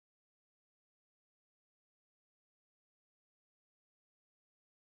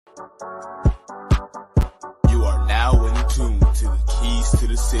You are now in tune to the Keys to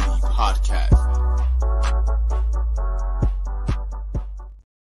the City podcast.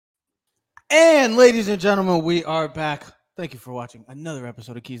 And ladies and gentlemen, we are back. Thank you for watching another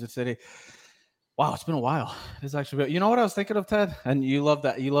episode of Keys to the City. Wow, it's been a while. It's actually, you know what I was thinking of, Ted? And you love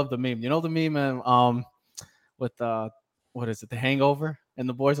that. You love the meme. You know the meme with what is it? The Hangover, and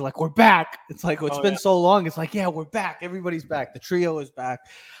the boys are like, "We're back." It's like it's been so long. It's like, yeah, we're back. Everybody's back. The trio is back.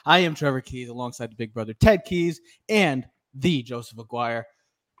 I am Trevor Keys, alongside the big brother Ted Keys and the Joseph Aguirre,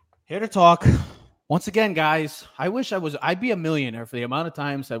 here to talk. Once again, guys, I'd be a millionaire for the amount of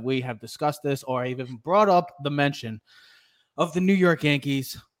times that we have discussed this, or I've even brought up the mention of the New York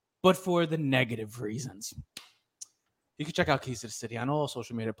Yankees, but for the negative reasons. You can check out Keys to the City on all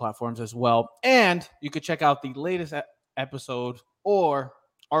social media platforms as well. And you can check out the latest episode or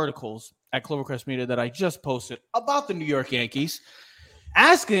articles at Clovercrest Media that I just posted about the New York Yankees,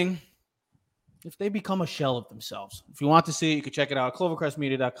 asking if they become a shell of themselves. If you want to see it, you can check it out at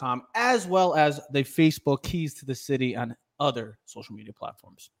clovercrestmedia.com, as well as the Facebook Keys to the City on other social media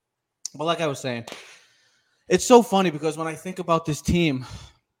platforms. But like I was saying, it's so funny because when I think about this team,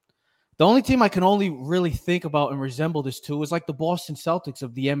 the only team I can only really think about and resemble this to is like the Boston Celtics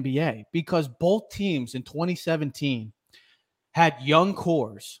of the NBA, because both teams in 2017 had young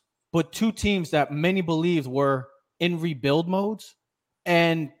cores, but two teams that many believed were in rebuild modes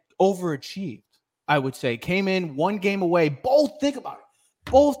and overachieved. I would say came in one game away. Think about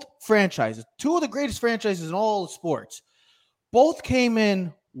it. Both franchises, two of the greatest franchises in all of sports, both came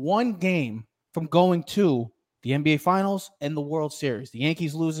in one game from going to the NBA Finals and the World Series. The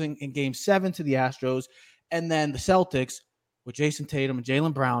Yankees losing in Game 7 to the Astros, and then the Celtics with Jason Tatum and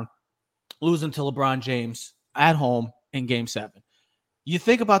Jaylen Brown losing to LeBron James at home in Game 7. You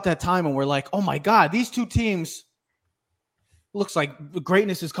think about that time and we're like, oh my God, these two teams, looks like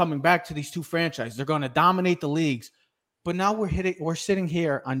greatness is coming back to these two franchises. They're going to dominate the leagues. But now we're sitting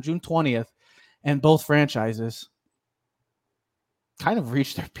here on June 20th, and both franchises kind of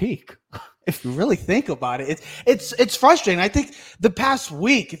reached their peak. If you really think about it, it's frustrating. I think the past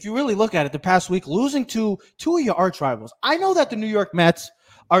week, if you really look at it, losing to two of your arch rivals. I know that the New York Mets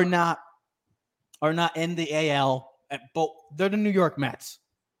are not in the AL, but they're the New York Mets.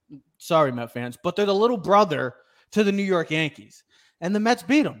 Sorry, Met fans, but they're the little brother to the New York Yankees, and the Mets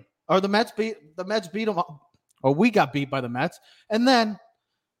beat them, or the Mets beat them, or we got beat by the Mets, and then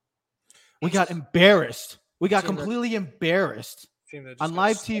we got embarrassed. We got completely embarrassed on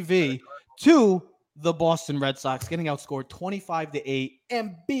live TV to the Boston Red Sox, getting outscored 25-8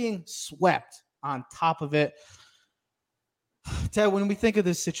 and being swept on top of it. Ted, when we think of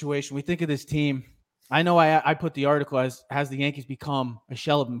this situation, we think of this team. I know I put the article as has the Yankees become a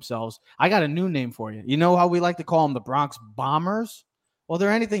shell of themselves. I got a new name for you. You know how we like to call them the Bronx Bombers? Well,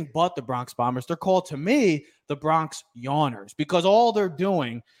 they're anything but the Bronx Bombers. They're called, to me, the Bronx Yawners, because all they're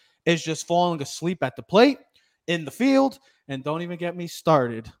doing is just falling asleep at the plate, in the field, and don't even get me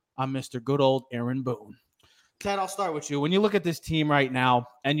started on Mr. Good Old Aaron Boone. Ted, I'll start with you. When you look at this team right now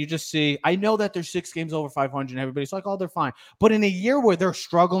and you just see, I know that they're 6 games over 500 and everybody's like, oh, they're fine. But in a year where they're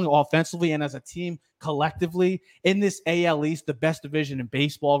struggling offensively and as a team collectively in this AL East, the best division in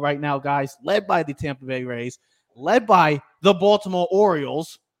baseball right now, guys, led by the Tampa Bay Rays, led by the Baltimore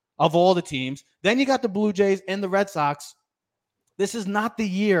Orioles of all the teams. Then you got the Blue Jays and the Red Sox. This is not the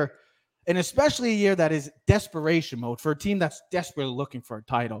year, and especially a year that is desperation mode for a team that's desperately looking for a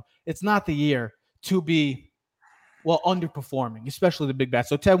title. It's not the year to be underperforming, especially the big bats.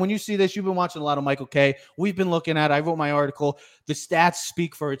 So, Ted, when you see this, you've been watching a lot of Michael Kay. We've been looking at, I wrote my article, the stats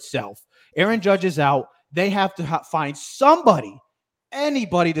speak for itself. Aaron Judge is out. They have to find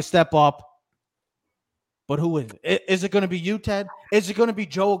anybody to step up. But who is it? Is it going to be you, Ted? Is it going to be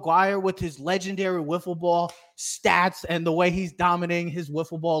Joe Aguirre with his legendary wiffle ball stats and the way he's dominating his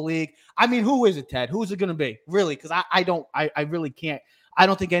wiffle ball league? I mean, who is it, Ted? Who is it going to be? Really? Because I really can't. I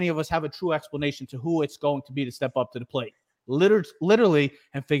don't think any of us have a true explanation to who it's going to be to step up to the plate, literally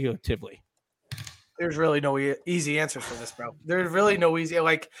and figuratively. There's really no easy answers for this, bro. There's really no easy,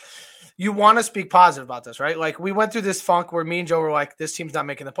 you want to speak positive about this, right? Like, we went through this funk where me and Joe were like, this team's not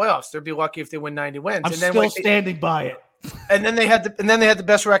making the playoffs. They'd be lucky if they win 90 wins. I'm still standing by it. And then they had the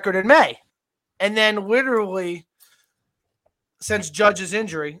best record in May. And then literally, since Judge's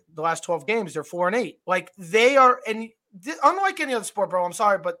injury, the last 12 games, they're 4-8. Like, they are, and unlike any other sport, bro, I'm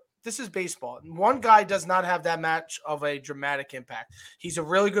sorry, but this is baseball. One guy does not have that much of a dramatic impact. He's a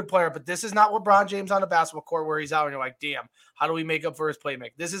really good player, but this is not LeBron James on a basketball court where he's out and you're like, damn, how do we make up for his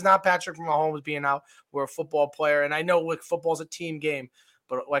playmaking? This is not Patrick Mahomes being out. We're a football player, and I know football's a team game,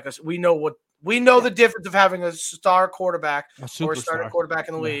 but like we know the difference of having a star quarterback or a starting quarterback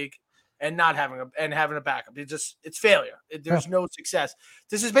in the league and not having a backup. It's failure. There's no success.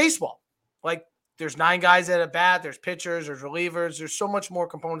 This is baseball. Like, there's 9 guys at a bat. There's pitchers. There's relievers. There's so much more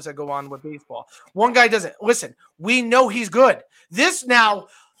components that go on with baseball. One guy doesn't. Listen, we know he's good. This now,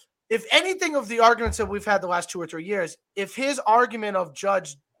 if anything of the arguments that we've had the last 2 or 3 years, if his argument of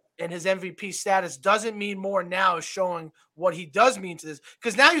Judge and his MVP status doesn't mean more now, is showing what he does mean to this.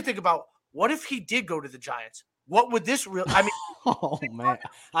 Because now you think about, what if he did go to the Giants? What would this real? I mean, oh man,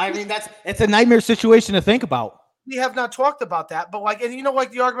 I mean it's a nightmare situation to think about. We have not talked about that, but like, and you know,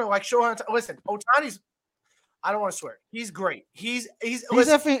 like the argument, like listen, Ohtani's, I don't want to swear, he's great. He's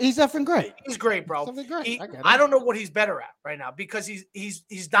effing great. He's great, bro. Great. I don't know what he's better at right now, because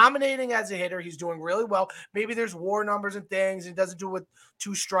he's dominating as a hitter. He's doing really well. Maybe there's WAR numbers and things, and doesn't do it with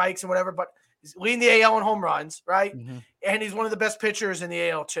 2 strikes and whatever, but he's leading the AL in home runs, right? Mm-hmm. And he's one of the best pitchers in the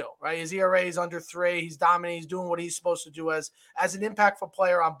AL too, right? His ERA is under 3. He's dominating. He's doing what he's supposed to do as an impactful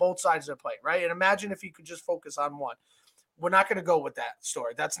player on both sides of the plate, right? And imagine if he could just focus on one. We're not going to go with that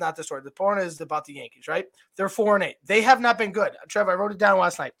story. That's not the story. The point is about the Yankees, right? They're 4-8. They have not been good. Trevor, I wrote it down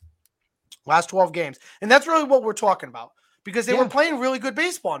last night. Last 12 games. And that's really what we're talking about. Because they were playing really good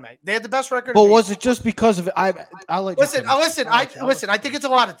baseball in May. They had the best record. But was it just because of it? I'll let listen. I think it's a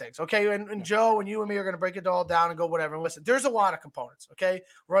lot of things. Okay, and Joe and you and me are going to break it all down and go whatever. And listen, there's a lot of components. Okay,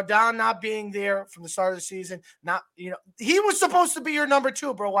 Rodon not being there from the start of the season. He was supposed to be your number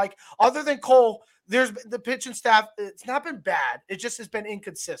 2, bro. Like, other than Cole, there's the pitching staff. It's not been bad. It just has been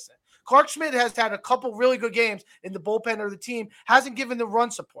inconsistent. Clark Schmidt has had a couple really good games in the bullpen or the team. Hasn't given the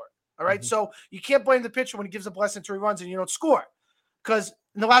run support. All right, so you can't blame the pitcher when he gives up less than 3 runs and you don't score. Because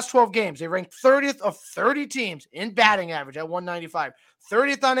in the last 12 games, they ranked 30th of 30 teams in batting average at 195,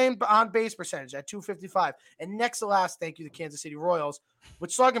 30th on base percentage at 255, and next to last, thank you, the Kansas City Royals,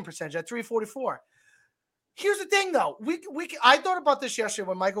 with slugging percentage at 344. Here's the thing, though. I thought about this yesterday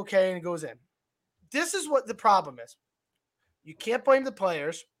when Michael Caine goes in. This is what the problem is. You can't blame the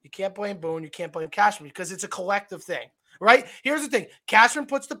players. You can't blame Boone. You can't blame Cashman, because it's a collective thing. Right? Here's the thing. Cashman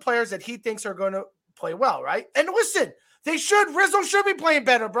puts the players that he thinks are going to play well, right? And listen, they should. Rizzo should be playing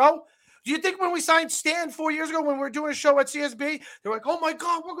better, bro. Do you think when we signed Stan 4 years ago when we were doing a show at CSB, they're like, oh my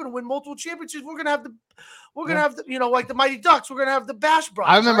God, we're going to win multiple championships. We're going to have the, like the Mighty Ducks. We're going to have the Bash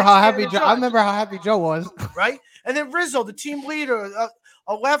Brothers. I remember how happy Joe was. Right? And then Rizzo, the team leader,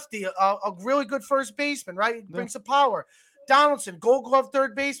 a lefty, a really good first baseman, right? He brings some power. Donaldson, Gold Glove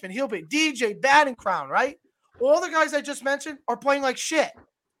third baseman. He'll be DJ, batting crown, right? All the guys I just mentioned are playing like shit,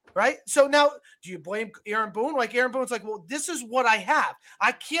 right? So now, do you blame Aaron Boone? Like, Aaron Boone's like, well, this is what I have.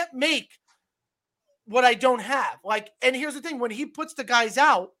 I can't make what I don't have. Like, and here's the thing: when he puts the guys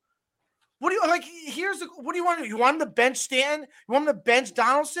out, what do you want to do? You want him to bench Stanton? You want him to bench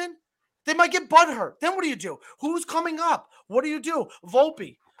Donaldson? They might get butthurt. Then what do you do? Who's coming up? What do you do?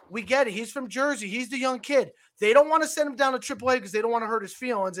 Volpe. We get it. He's from Jersey. He's the young kid. They don't want to send him down to AAA because they don't want to hurt his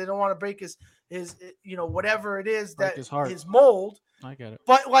feelings. They don't want to break his whatever it is that his mold. I get it.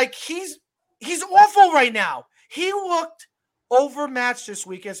 But like he's awful right now. He looked overmatched this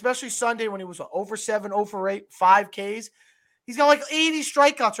weekend, especially Sunday when he was over 7, over 8, 5 Ks. He's got like 80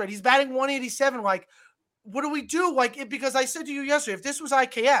 strikeouts, right? He's batting 187. Like, what do we do? Like, because I said to you yesterday, if this was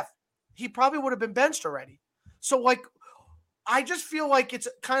IKF, he probably would have been benched already. So like, I just feel like it's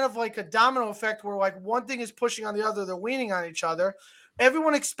kind of like a domino effect where like one thing is pushing on the other. They're leaning on each other.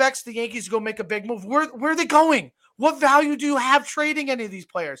 Everyone expects the Yankees to go make a big move. Where are they going? What value do you have trading any of these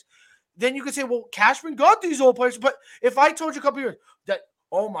players? Then you could say, well, Cashman got these old players. But if I told you a couple years that,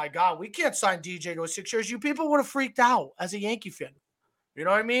 oh my God, we can't sign DJ to 6 years, you people would have freaked out as a Yankee fan. You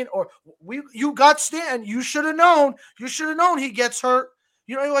know what I mean? Or you got Stanton. You should have known. You should have known he gets hurt.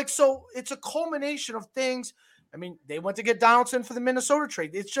 You know, like, so it's a culmination of things. I mean, they went to get Donaldson for the Minnesota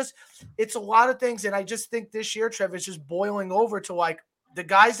trade. It's a lot of things. And I just think this year, Trev, is just boiling over to like the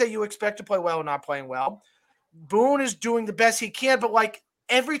guys that you expect to play well are not playing well. Boone is doing the best he can, but like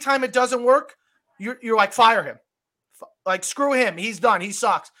every time it doesn't work, you're like, fire him. Like, screw him. He's done. He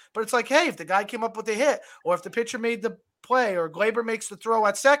sucks. But it's like, hey, if the guy came up with a hit or if the pitcher made the play or Glaber makes the throw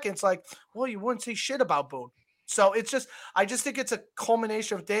at second, it's like, well, you wouldn't say shit about Boone. So I just think it's a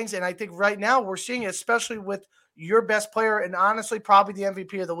culmination of things. And I think right now we're seeing it, especially with your best player and honestly probably the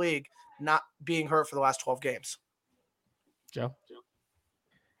MVP of the league not being hurt for the last 12 games. Joe?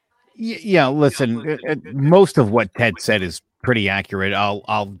 Yeah, listen, most of what Ted said is pretty accurate.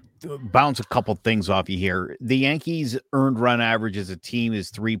 I'll bounce a couple things off you here. The Yankees' earned run average as a team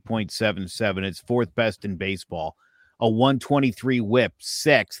is 3.77. It's 4th best in baseball. A 123 whip,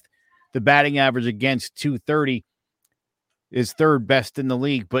 6th. The batting average against 230 is 3rd best in the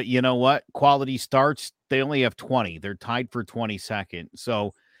league. But you know what? Quality starts, they only have 20. They're tied for 22nd.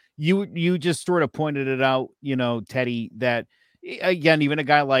 So you just sort of pointed it out, Teddy, that again, even a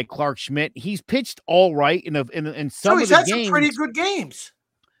guy like Clark Schmidt, he's pitched all right in some he's of the had games, some pretty good games,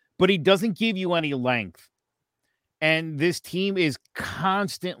 but he doesn't give you any length. And this team is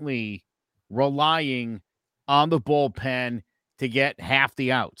constantly relying on the bullpen to get half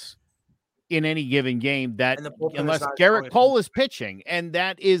the outs in any given game, that unless Garrett Cole is pitching, and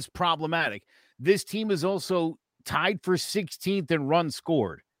that is problematic. This team is also tied for 16th in runs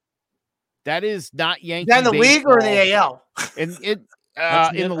scored. That is not Yankee in the baseball. league or in the AL?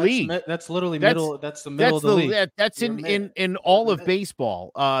 In the league. That's literally middle. That's the middle of the league. That's in all of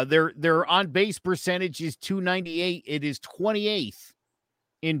baseball. Their on base percentage is .298. It is 28th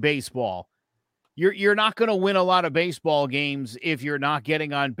in baseball. You're not going to win a lot of baseball games if you're not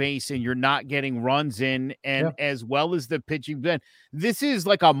getting on base and you're not getting runs in, and as well as the pitching. This is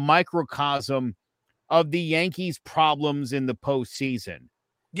like a microcosm of the Yankees' problems in the postseason.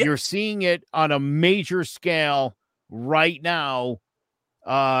 Yep. You're seeing it on a major scale right now,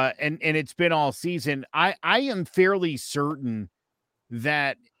 and it's been all season. I am fairly certain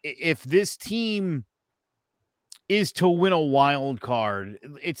that if this team is to win a wild card,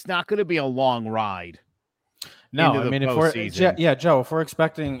 it's not going to be a long ride. No, I mean, Joe, if we're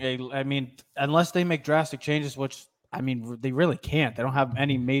expecting unless they make drastic changes, which they really can't. They don't have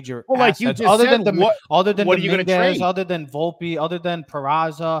any major assets, you just other said, than what are you going to trade? Other than Volpe, other than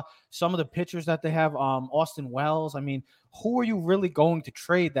Peraza, some of the pitchers that they have, Austin Wells. Who are you really going to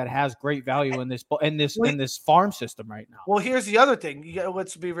trade that has great value in this farm system right now? Well, here's the other thing.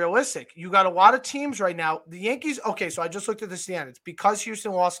 Let's be realistic. You got a lot of teams right now. The Yankees. Okay, so I just looked at the standings. Because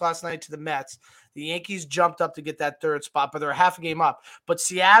Houston lost last night to the Mets, the Yankees jumped up to get that third spot, but they're half a game up. But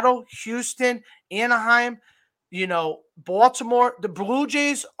Seattle, Houston, Anaheim, Baltimore, the Blue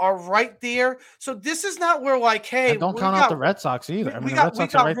Jays are right there. So this is not where hey, and don't count out the Red Sox either. The Red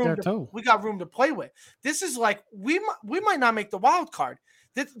Sox are right there too. We got room to play with. This is we might not make the wild card.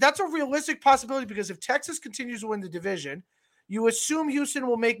 That's a realistic possibility, because if Texas continues to win the division, you assume Houston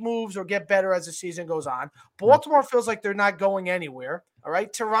will make moves or get better as the season goes on. Baltimore feels like they're not going anywhere. All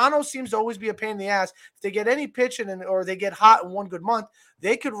right. Toronto seems to always be a pain in the ass. If they get any pitching or they get hot in one good month,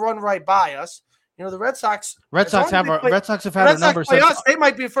 they could run right by us. The Red Sox. Red Sox have our number since us. They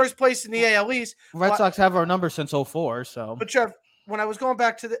might be in first place in the AL East. Red Sox have our number since 2004. So, but Trev, when I was going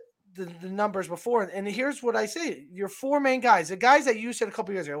back to the numbers before, and here's what I say: your four main guys, the guys that you said a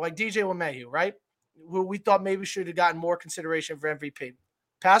couple years ago, like DJ LeMahieu, right? Who we thought maybe should have gotten more consideration for MVP.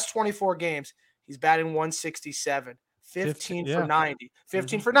 Past 24 games, he's batting 167. 15 for 90.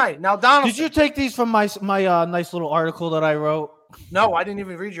 15 for 90. Now, Donaldson. Did you take these from my nice little article that I wrote? No, I didn't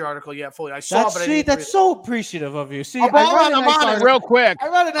even read your article yet fully. I saw, but I didn't that's so appreciative of you. See, I'm on it real quick. I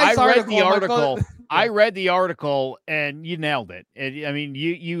read a nice article. I read the article, and you nailed it.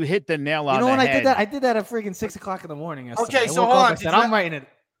 You hit the nail on the head. When I did that at freaking 6 o'clock in the morning. Yesterday. Okay, so hold on. I'm writing it.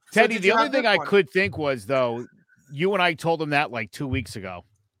 Teddy, the only thing I could think was, though, you and I told him that 2 weeks ago.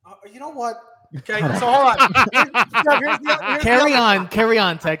 You know what? Okay, so hold on. Carry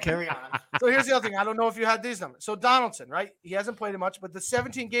on, Ted. Carry on. So here's the other thing. I don't know if you had these numbers. So Donaldson, right? He hasn't played much, but the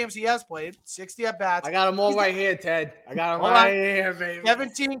 17 games he has played, 60 at bats. I got them all right here, Ted. I got them right here, baby.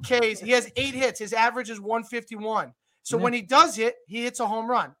 17 Ks. He has 8 hits. His average is 151. So when he does hit, he hits a home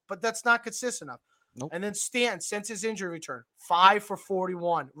run, but that's not consistent enough. Nope. And then Stanton, since his injury return, 5 for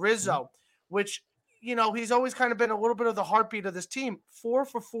 41. Rizzo, which he's always kind of been a little bit of the heartbeat of this team. 4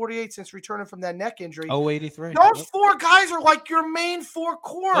 for 48 since returning from that neck injury. 083. Those 4 guys are like your main 4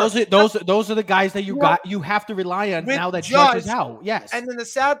 core. Those are the guys that you have to rely on now that Judge is out. Yes. And then the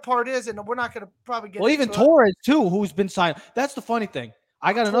sad part is, and we're not going to probably get even Torres too, who's been signed. That's the funny thing.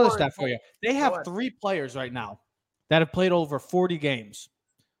 I got another stat for you. They have 3 players right now that have played over 40 games.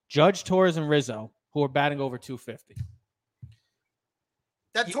 Judge, Torres, and Rizzo, who are batting over 250.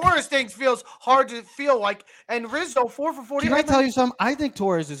 That Torres thing feels hard to feel like. And Rizzo, 4 for 40. Can I tell you something? I think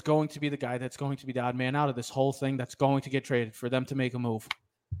Torres is going to be the guy that's going to be the odd man out of this whole thing that's going to get traded for them to make a move.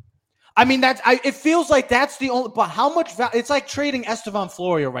 It feels like that's the only – but how much – it's like trading Estevan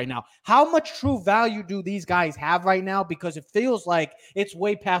Florial right now. How much true value do these guys have right now? Because it feels like it's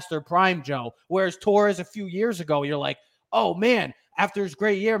way past their prime, Joe. Whereas Torres a few years ago, you're like, oh, man, after his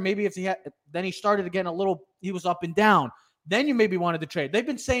great year, maybe if he had – then he started again a little – he was up and down. Then you maybe wanted to trade. They've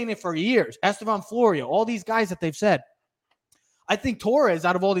been saying it for years. Estevan Florial, all these guys that they've said. I think Torres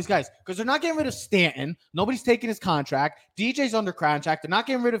out of all these guys, because they're not getting rid of Stanton. Nobody's taking his contract. DJ's under contract. They're not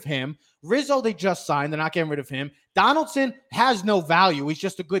getting rid of him. Rizzo, they just signed. They're not getting rid of him. Donaldson has no value. He's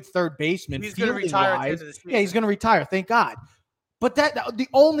just a good third baseman. He's going to retire at the end of the season. Yeah, he's going to retire. Thank God. But the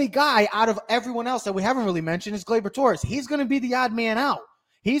only guy out of everyone else that we haven't really mentioned is Gleyber Torres. He's going to be the odd man out.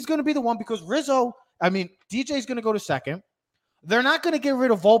 He's going to be the one because DJ's going to go to second. They're not going to get rid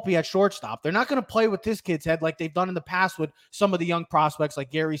of Volpe at shortstop. They're not going to play with this kid's head like they've done in the past with some of the young prospects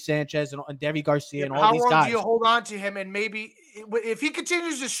like Gary Sanchez and Devi Garcia and all these guys. How long do you hold on to him? And maybe if he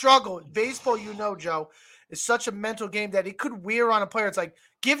continues to struggle, baseball, Joe, is such a mental game that it could wear on a player. It's like,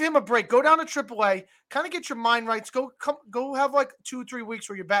 give him a break. Go down to AAA, kind of get your mind right. Go have like 2-3 weeks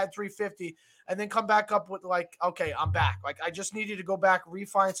where you're batting 350 and then come back up with like, okay, I'm back. Like, I just needed to go back,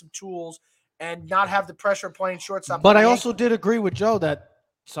 refine some tools, and not have the pressure of playing shortstop. But I also did agree with Joe that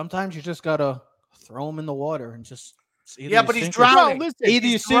sometimes you just got to throw him in the water and just but he's drowning. Listen,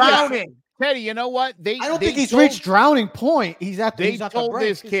 He's drowning. Teddy, you know what? I don't think he's reached drowning point. He's at the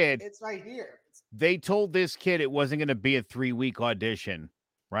this kid. It's right here. They told this kid it wasn't going to be a 3-week audition,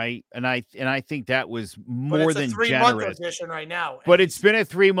 right? And I think that was more than generous. But it's a 3-month audition right now. But it's been a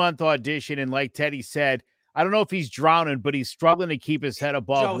 3-month audition, and like Teddy said, I don't know if he's drowning, but he's struggling to keep his head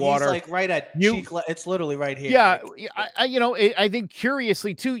above water. He's like right at cheek. It's literally right here. Yeah, I think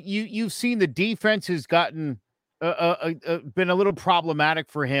curiously too, you've seen the defense has gotten been a little problematic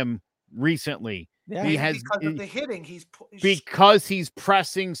for him recently. Yeah, because of the hitting. Because he's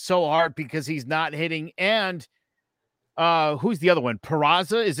pressing so hard because he's not hitting. And who's the other one?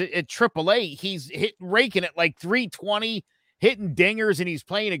 Peraza is at AAA. He's raking it like 320, hitting dingers, and he's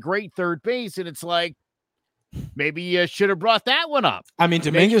playing a great third base. And it's like, maybe you should have brought that one up. I mean,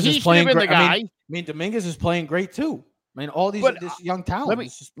 Dominguez is playing great. Dominguez is playing great too. I mean, all this young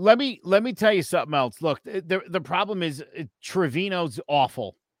talent. Let me tell you something else. Look, the problem is Trevino's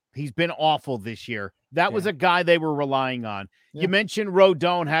awful. He's been awful this year. That was a guy they were relying on. Yeah. You mentioned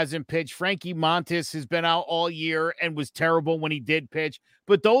Rodon hasn't pitched. Frankie Montes has been out all year and was terrible when he did pitch.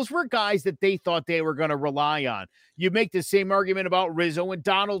 But those were guys that they thought they were going to rely on. You make the same argument about Rizzo and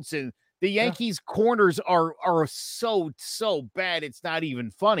Donaldson. The Yankees' corners are so bad. It's not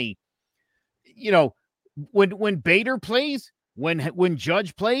even funny. You know, when Bader plays, when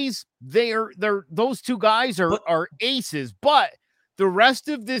Judge plays, they're those two guys are aces. But the rest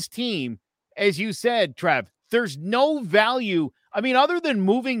of this team, as you said, Trev, there's no value. I mean, other than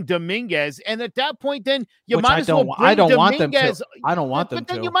moving Dominguez, and at that point, then you might as well bring Dominguez. I don't want them to.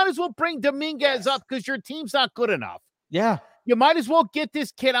 But then you might as well bring Dominguez up because your team's not good enough. Yeah. You might as well get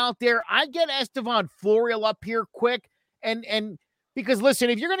this kid out there. I get Estevan Florial up here quick. And because, listen,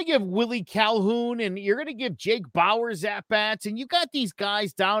 if you're going to give Willie Calhoun and you're going to give Jake Bowers at-bats, and you got these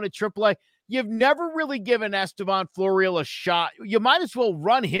guys down at AAA, you've never really given Estevan Florial a shot. You might as well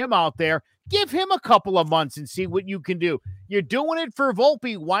run him out there. Give him a couple of months and see what you can do. You're doing it for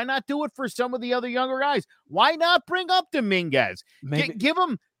Volpe. Why not do it for some of the other younger guys? Why not bring up Dominguez?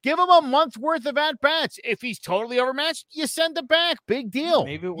 Give him a month's worth of at-bats. If he's totally overmatched, you send him back. Big deal.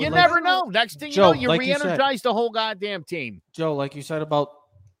 You never know. Next thing you know, you re-energize the whole goddamn team. Joe, like you said about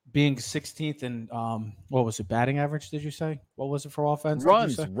being 16th in, what was it, batting average, did you say? What was it for offense?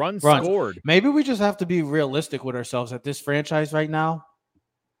 Runs scored. Maybe we just have to be realistic with ourselves that this franchise right now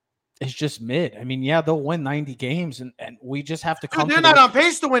is just mid. I mean, yeah, they'll win 90 games, and we just have to come. They're not on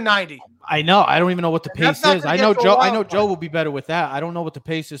pace to win 90. I know. I don't even know what the pace is. I know Joe will be better with that. I don't know what the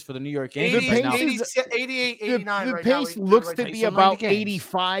pace is for the New York Yankees right now. 88, 89 the right pace now. looks to be about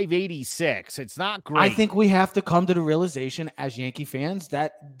 85, 86. It's not great. I think we have to come to the realization as Yankee fans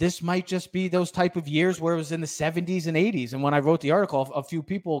that this might just be those type of years where it was in the 70s and 80s. And when I wrote the article, a few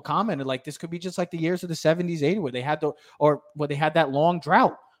people commented like this could be just like the years of the 70s, 80s where they had that long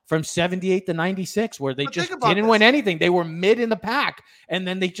drought. From 78 to 96, where they just didn't win anything. They were mid in the pack, and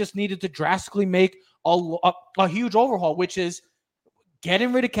then they just needed to drastically make a huge overhaul, which is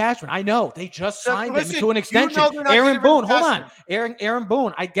getting rid of Cashman. I know they just signed him to an extension. Aaron Boone, hold on. Aaron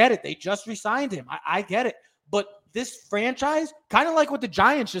Boone, I get it. They just re-signed him. I get it. But this franchise, kind of like what the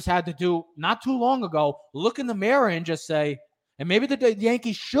Giants just had to do not too long ago, look in the mirror and just say, and maybe the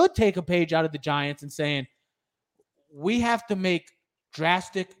Yankees should take a page out of the Giants and saying, we have to make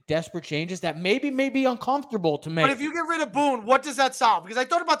drastic, desperate changes that maybe may be uncomfortable to make. But if you get rid of Boone, what does that solve? Because I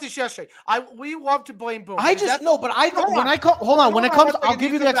thought about this yesterday. We love to blame Boone. I just know, but I don't. When it comes, I'll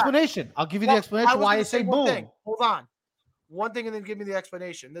give you the explanation. I'll give you the explanation why I say Boone. Hold on, one thing, and then give me the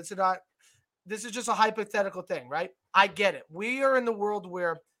explanation. This is just a hypothetical thing, right? I get it. We are in the world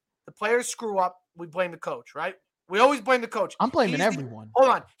where the players screw up. We blame the coach, right? We always blame the coach. I'm blaming everyone. Hold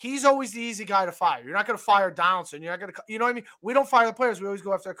on. He's always the easy guy to fire. You're not going to fire Donaldson. You're not going to, you know what I mean? We don't fire the players. We always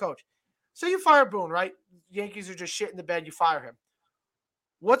go after our coach. So you fire Boone, right? Yankees are just shit in the bed. You fire him.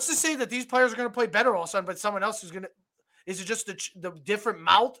 What's to say that these players are going to play better all of a sudden, but someone else is going to, is it just the different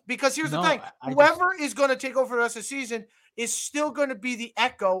mouth? Because here's the thing. Whoever is going to take over the rest of the season is still going to be the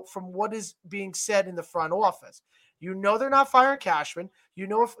echo from what is being said in the front office. You know they're not firing Cashman. You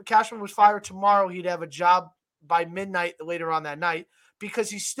know if Cashman was fired tomorrow, he'd have a job by midnight later on that night because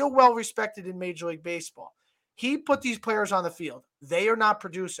he's still well respected in Major League Baseball. He put these players on the field. They are not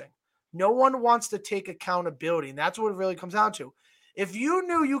producing. No one wants to take accountability, and that's what it really comes down to. If you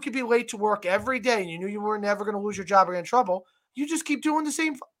knew you could be late to work every day and you knew you were never going to lose your job or get in trouble, you just keep doing the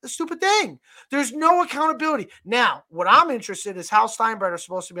same stupid thing. There's no accountability. Now, what I'm interested in is how Steinbrenner is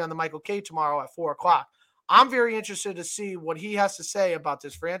supposed to be on the Michael K tomorrow at 4 o'clock. I'm very interested to see what he has to say about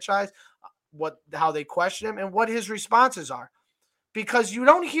this franchise, how they question him, and what his responses are. Because you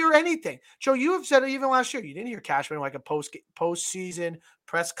don't hear anything. Joe, you have said it even last year. You didn't hear Cashman like a postseason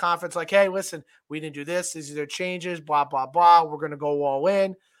press conference like, hey, listen, we didn't do this. These are their changes, blah, blah, blah. We're going to go all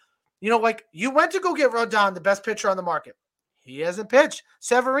in. You know, like you went to go get Rodon, the best pitcher on the market. He hasn't pitched.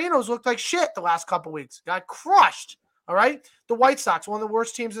 Severino's looked like shit the last couple weeks. Got crushed. All right. The White Sox, one of the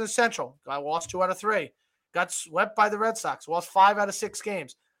worst teams in the Central. Got lost 2 out of 3. Got swept by the Red Sox. Lost 5 out of 6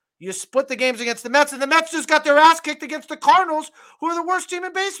 games. You split the games against the Mets, and the Mets just got their ass kicked against the Cardinals, who are the worst team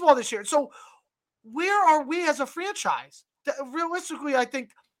in baseball this year. So where are we as a franchise? Realistically, I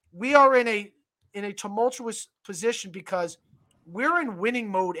think we are in a tumultuous position because we're in winning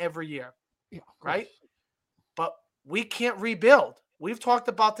mode every year, right? But we can't rebuild. We've talked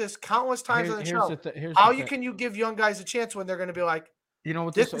about this countless times on the show. How can you give young guys a chance when they're going to be like, you know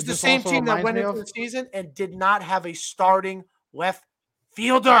what? This is the same team that went into the season and did not have a starting left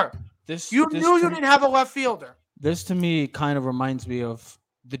fielder. You knew you didn't have a left fielder. This to me kind of reminds me of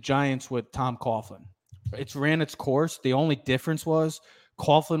the Giants with Tom Coughlin. It's ran its course. The only difference was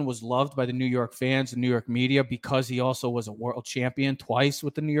Coughlin was loved by the New York fans and New York media because he also was a world champion twice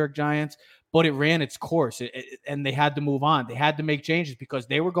with the New York Giants. But it ran its course, and they had to move on. They had to make changes because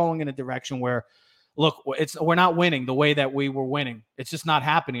they were going in a direction where, look, we're not winning the way that we were winning. It's just not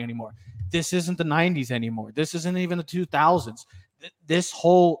happening anymore. This isn't the 90s anymore. This isn't even the 2000s. This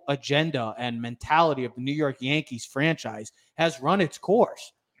whole agenda and mentality of the New York Yankees franchise has run its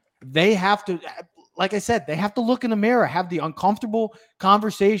course. They have to, like I said, they have to look in the mirror, have the uncomfortable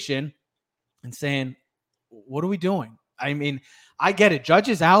conversation and saying, what are we doing? I mean, I get it. Judge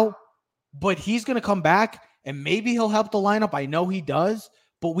is out, but he's going to come back and maybe he'll help the lineup. I know he does,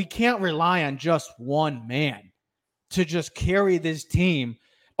 but we can't rely on just one man to just carry this team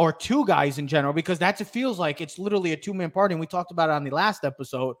or 2 guys in general, because it feels like it's literally a 2-man party. And we talked about it on the last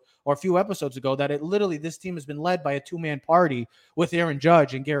episode or a few episodes ago that this team has been led by a 2-man party with Aaron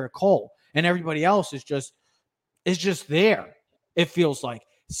Judge and Garrett Cole, and everybody else is just there. It feels like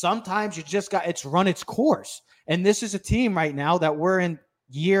sometimes it's run its course. And this is a team right now that we're in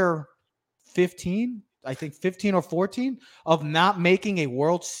year 15, I think 15 or 14 of not making a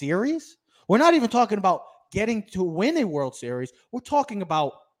World Series. We're not even talking about getting to win a World Series. We're talking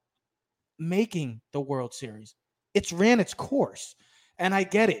about making the World Series. It's ran its course, and I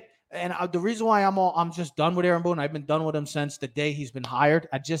get it. And the reason why I'm just done with Aaron Boone, I've been done with him since the day he's been hired.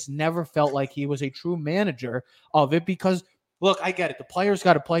 I just never felt like he was a true manager of it because, look, I get it. The players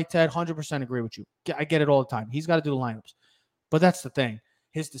got to play, Ted. 100% agree with you. I get it all the time. He's got to do the lineups. But that's the thing.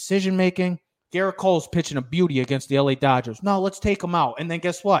 His decision-making, Garrett Cole's pitching a beauty against the LA Dodgers. No, let's take him out. And then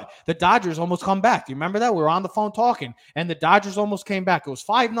guess what? The Dodgers almost come back. Do you remember that? We were on the phone talking, and the Dodgers almost came back. It was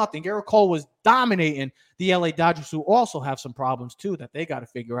 5-0. Garrett Cole was dominating the LA Dodgers, who also have some problems, too, that they got to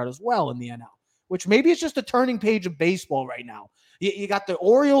figure out as well in the NL, which maybe it's just a turning page of baseball right now. You got the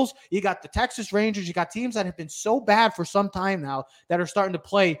Orioles, you got the Texas Rangers, you got teams that have been so bad for some time now that are starting to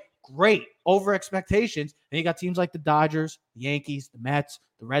play great over expectations. And you got teams like the Dodgers, the Yankees, the Mets,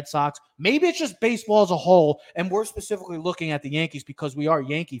 the Red Sox. Maybe it's just baseball as a whole, and we're specifically looking at the Yankees because we are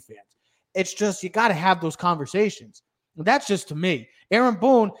Yankee fans. It's just you got to have those conversations. And that's just to me. Aaron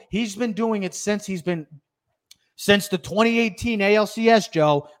Boone, he's been doing it since the 2018 ALCS,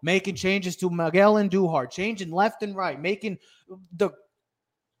 Joe, making changes to Miguel Andujar, changing left and right, making the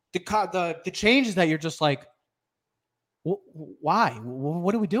changes that you're just like, why?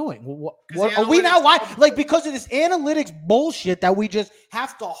 What are we doing? What are we now? Why? Like, because of this analytics bullshit that we just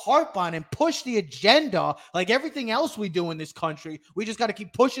have to harp on and push the agenda like everything else we do in this country. We just got to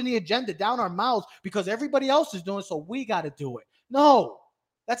keep pushing the agenda down our mouths because everybody else is doing it, so we got to do it. No,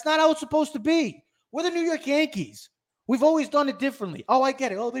 that's not how it's supposed to be. We're the New York Yankees. We've always done it differently. Oh, I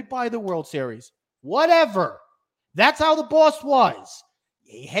get it. Oh, they buy the World Series. Whatever. That's how the boss was.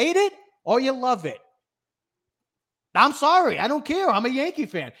 You hate it or you love it. I'm sorry. I don't care. I'm a Yankee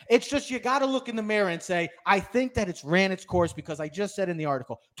fan. It's just you got to look in the mirror and say, I think that it's ran its course because I just said in the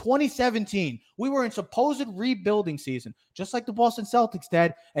article, 2017, we were in supposed rebuilding season, just like the Boston Celtics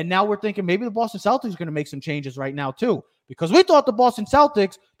did. And now we're thinking maybe the Boston Celtics are going to make some changes right now too because we thought the Boston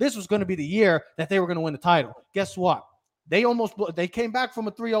Celtics, this was going to be the year that they were going to win the title. Guess what? They came back from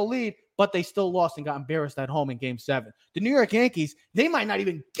a 3-0 lead, but they still lost and got embarrassed at home in Game 7. The New York Yankees, they might not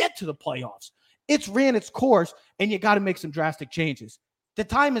even get to the playoffs. It's ran its course, and you got to make some drastic changes. The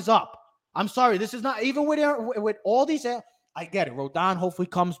time is up. I'm sorry. This is not even with all these. I get it. Rodon hopefully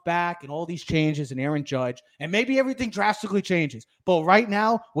comes back and all these changes and Aaron Judge, and maybe everything drastically changes. But right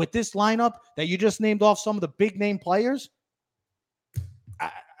now, with this lineup that you just named off some of the big name players,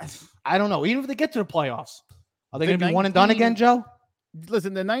 I don't know. Even if they get to the playoffs, are they going to be one and done again, Joe?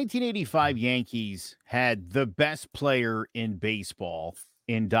 Listen, the 1985 Yankees had the best player in baseball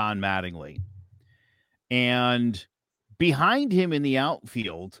in Don Mattingly. And behind him in the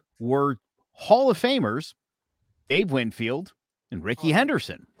outfield were Hall of Famers, Dave Winfield and Rickey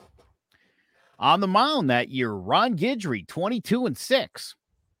Henderson. On the mound that year, Ron Guidry, 22-6.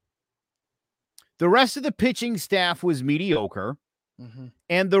 The rest of the pitching staff was mediocre,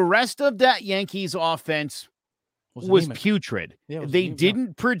 and the rest of that Yankees offense was putrid. Yeah, they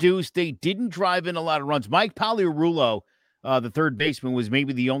didn't produce. They didn't drive in a lot of runs. Mike Pagliarulo, the third baseman, was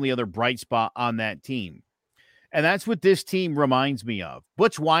maybe the only other bright spot on that team. And that's what this team reminds me of.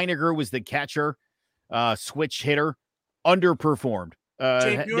 Butch Weiniger was the catcher, switch hitter, underperformed.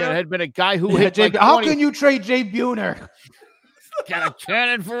 There had been a guy who hit like 20. How can you trade Jay Buhner? Got a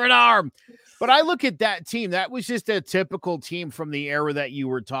cannon for an arm. But I look at that team. That was just a typical team from the era that you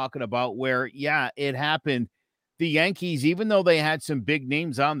were talking about where, yeah, it happened. The Yankees, even though they had some big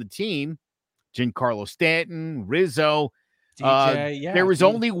names on the team, Giancarlo Stanton, Rizzo, there's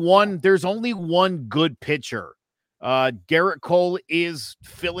only one good pitcher. Garrett Cole is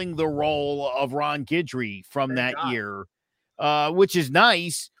filling the role of Ron Guidry from that year, which is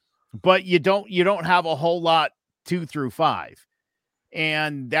nice, but you don't have a whole lot 2 through 5.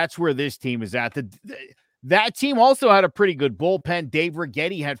 And that's where this team is at. That team also had a pretty good bullpen. Dave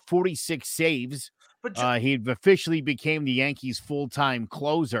Righetti had 46 saves. But he officially became the Yankees' full-time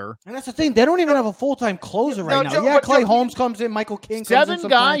closer. And that's the thing. They don't even have a full-time closer right now. Yeah, Clay Holmes comes in. Michael King comes in. 7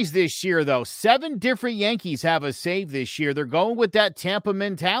 guys this year, though. 7 different Yankees have a save this year. They're going with that Tampa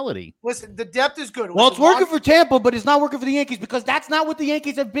mentality. Listen, the depth is good. Well, it's working for Tampa, but it's not working for the Yankees because that's not what the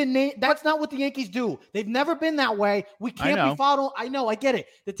Yankees have been. That's not what the Yankees do. They've never been that way. We can't be followed. I know. I get it.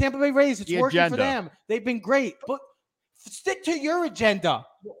 The Tampa Bay Rays, it's working for them. They've been great. But stick to your agenda.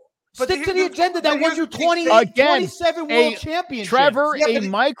 Stick to the agenda that won you 27 world championships. Trevor, a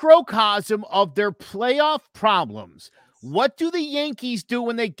microcosm of their playoff problems. What do the Yankees do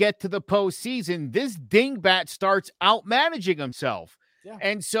when they get to the postseason? This dingbat starts out-managing himself. Yeah.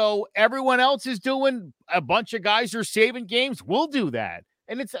 And so everyone else is doing, a bunch of guys are saving games. We'll do that.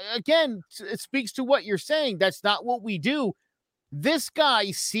 And it's, again, it speaks to what you're saying. That's not what we do. This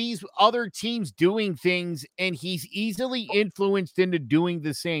guy sees other teams doing things, and he's easily influenced into doing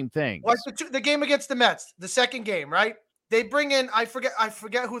the same thing. Like the game against the Mets, the second game, right? They bring in, I forget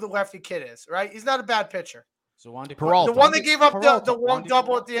who the lefty kid is, right? He's not a bad pitcher. Peralta. The one that gave up the one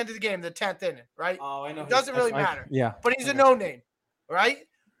double at the end of the game, the 10th inning, right? Oh, I know. It doesn't really matter. Yeah. But he's a no-name, right?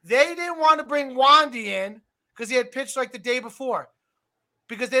 They didn't want to bring Wandy in because he had pitched like the day before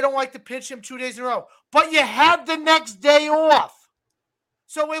because they don't like to pitch him 2 days in a row. But you had the next day off.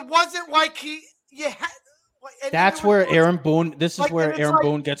 So it wasn't like that's where Aaron Boone. This is where Aaron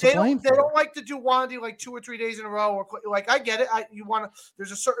Boone gets a blame. They don't like to do Wandy like 2 or 3 days in a row, or like I get it.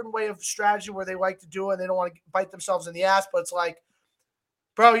 There's a certain way of strategy where they like to do it, and they don't want to bite themselves in the ass. But it's like,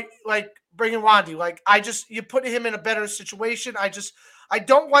 bro, like bringing Wandy, like you put him in a better situation. I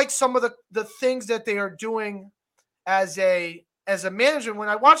don't like some of the things that they are doing as a manager when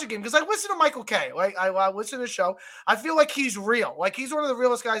I watch a game, because I listen to Michael Kay. Like I listen to the show. I feel like he's real. Like he's one of the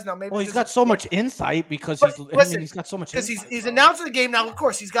realest guys now. Maybe he's got so much insight because he's got so much insight. He's announcing the game now. Of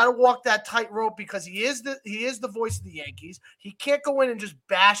course, he's got to walk that tightrope because he is the voice of the Yankees. He can't go in and just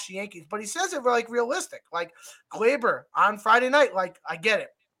bash the Yankees, but he says it like realistic. Like Glaber on Friday night. Like I get it.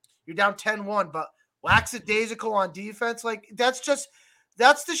 You're down 10-1, but lackadaisical on defense. Like that's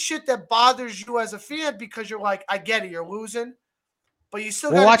the shit that bothers you as a fan because you're like, I get it. You're losing. But you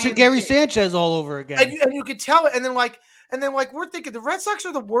still we're watching Gary Sanchez all over again, and you could tell it. And then we're thinking the Red Sox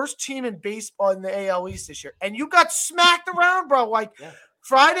are the worst team in baseball in the AL East this year, and you got smacked around, bro. Like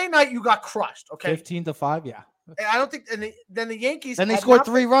Friday night, you got crushed. Okay, 15-5, yeah. And I don't think. And then the Yankees. Then they scored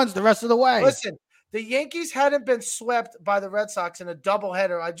 3 runs the rest of the way. Listen, the Yankees hadn't been swept by the Red Sox in a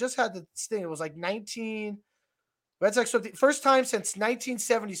doubleheader. I just had the thing. It was like 19. Red Sox swept the first time since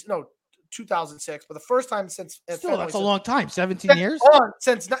 1970. No. 2006, but the first time since Fenway, that's a long time, 17 years.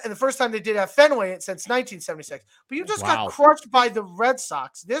 And the first time they did at Fenway since 1976. But you just got crushed by the Red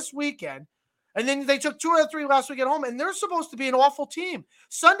Sox this weekend, And then they took 2 out of 3 last week at home, and they're supposed to be an awful team.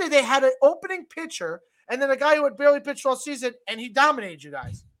 Sunday, they had an opening pitcher, and then a guy who had barely pitched all season, and he dominated you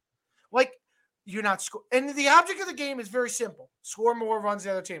guys. Like, you're not scoring. And the object of the game is very simple. Score more runs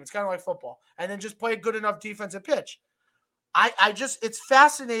than the other team. It's kind of like football. And then just play a good enough defensive pitch. It's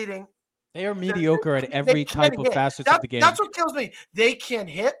fascinating. They are mediocre at every type of facet of the game. That's what kills me. They can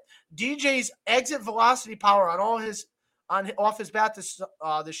hit. DJ's exit velocity power on off his bat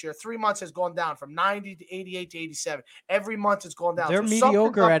this year, 3 months has gone down from 90 to 88 to 87. Every month it's going down. They're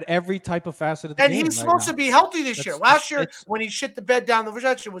mediocre at every type of facet of the game. And he's supposed to be healthy this year. Last year, when he shit the bed down the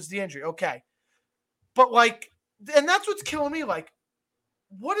stretch, it was the injury. Okay. But and that's what's killing me. Like,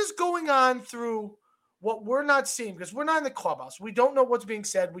 what is going on through what we're not seeing? Because we're not in the clubhouse. We don't know what's being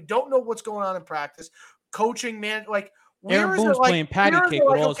said. We don't know what's going on in practice. Coaching, man, Aaron Boone's playing patty cake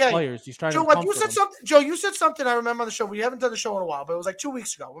with all his players. He's trying to you said something. Joe, you said something I remember on the show. We haven't done the show in a while, but it was like 2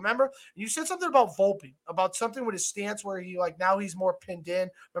 weeks ago. Remember? You said something about Volpe, about something with his stance where he now he's more pinned in.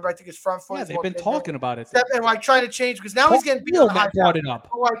 Remember, I think his front foot. Yeah, they've been talking about it. And trying to change because now he's getting beat on the high brought it up.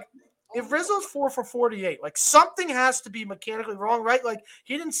 If Rizzo's 4 for 48, something has to be mechanically wrong, right?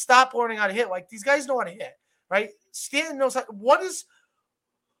 He didn't stop learning how to hit. These guys know how to hit, right? Stanton knows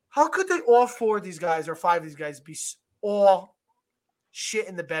how could they all 4 of these guys or 5 of these guys be all shit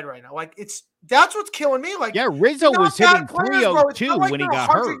in the bed right now? That's what's killing me. Rizzo was hitting 302 when he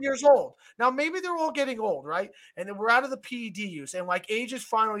got hurt. Years old. Now maybe they're all getting old, right? And then we're out of the PED use, and age is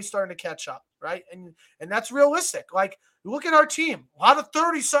finally starting to catch up, right? And that's realistic. Look at our team. A lot of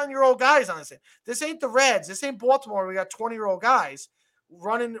 30-something-year-old guys on this thing. This ain't the Reds. This ain't Baltimore. We got 20-year-old guys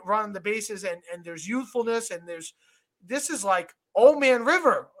running the bases, and there's youthfulness, and this is like old man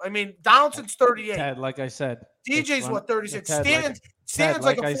River. I mean, Donaldson's 38. Ted, like I said. DJ's 36. Ted, Stan's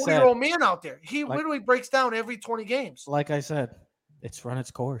like a 40-year-old man out there. He literally breaks down every 20 games. Like I said, it's run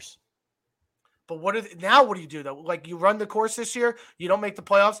its course. But what do you do though? You run the course this year, you don't make the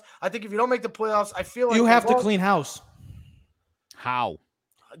playoffs. I think if you don't make the playoffs, I feel like you have to clean house. How?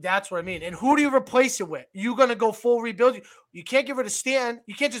 That's what I mean. And who do you replace it with? You're going to go full rebuild. You can't get rid of Stan.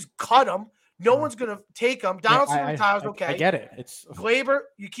 You can't just cut him. No one's going to take him. Donaldson retires, okay. I get it. It's Glaber,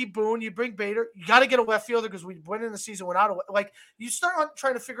 you keep Boone, you bring Bader. You got to get a left fielder because we went in the season without you start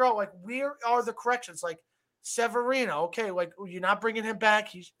trying to figure out, where are the corrections? Severino, okay, you're not bringing him back.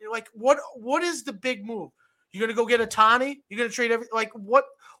 He's what is the big move? You're going to go get a Tani? You're going to trade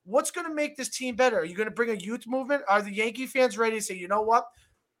what's going to make this team better? Are you going to bring a youth movement? Are the Yankee fans ready to say, you know what?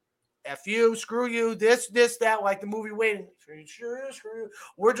 F you, screw you, this, that, like the movie Waiting. Screw you.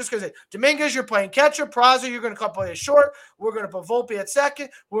 We're just going to say, Dominguez, you're playing catcher. Praza, you're going to come play a short. We're going to put Volpe at second.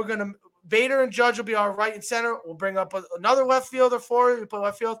 We're going to Bader and Judge will be our right and center. We'll bring up another left fielder for you. We play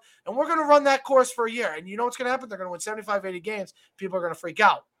left field. And we're going to run that course for a year. And you know what's going to happen? They're going to win 75, 80 games. People are going to freak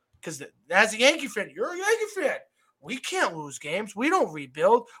out. Because as a Yankee fan, you're a Yankee fan. We can't lose games. We don't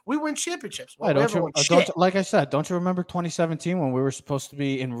rebuild. We win championships. Well, like I said, don't you remember 2017 when we were supposed to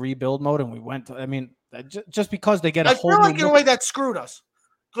be in rebuild mode and we went just because they get a whole in a way that screwed us.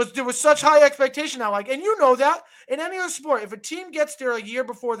 Because there was such high expectation now. And you know that in any other sport, if a team gets there a year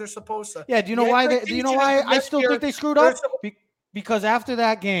before they're supposed to. Yeah, do you know why I still think they screwed up? Because after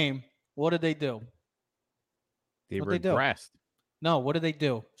that game, what did they do? They regressed. No, what did they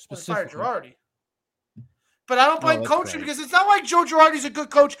do specifically? Girardi. But I don't blame coaching because it's not like Joe Girardi's a good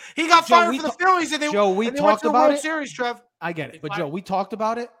coach. He got fired for the Phillies and they talked about it. Series, Trev. I get it, but Joe, we talked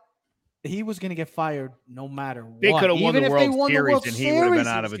about it. He was going to get fired no matter what. They could have won the World Series and he would have been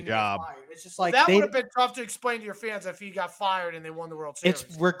out of a job. It's just would have been tough to explain to your fans if he got fired and they won the World Series.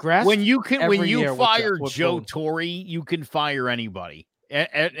 It's regressed. When you fire Joe Torre, you can fire anybody,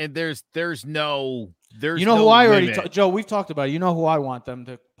 and there's no. You know who I already Joe. We've talked about it. You know who I want them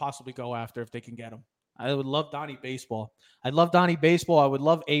to possibly go after if they can get him. I would love Donnie Baseball. I'd love Donnie Baseball. I would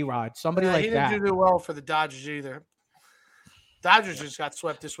love A-Rod. Somebody like that. He didn't do well for the Dodgers either. Dodgers just got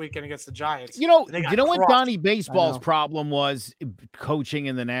swept this weekend against the Giants. You know what Donnie Baseball's problem was coaching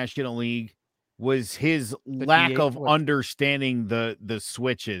in the National League was his lack of understanding the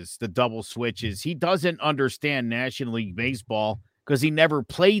switches, the double switches. He doesn't understand National League baseball because he never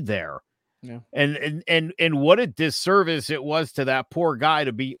played there. Yeah. And what a disservice it was to that poor guy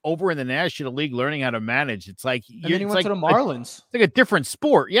to be over in the National League learning how to manage. It's like and then he went to the Marlins. It's like a different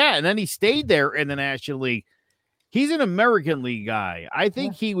sport. Yeah, and then he stayed there in the National League. He's an American League guy. I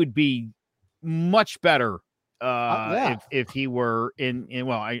think he would be much better if he were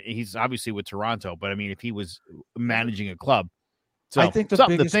he's obviously with Toronto, but I mean if he was managing a club. So I think to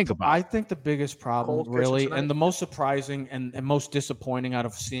think about. I think the biggest problem really, and the most surprising and most disappointing out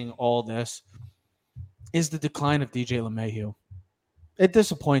of seeing all this is the decline of DJ LeMahieu. It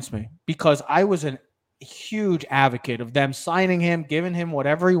disappoints me because I was a huge advocate of them signing him, giving him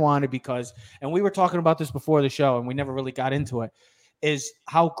whatever he wanted and we were talking about this before the show and we never really got into it, is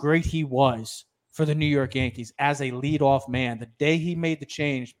how great he was for the New York Yankees as a leadoff man. The day he made the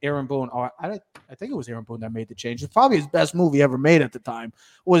change, Aaron Boone, or I think it was Aaron Boone that made the change. It's probably his best move he ever made at the time,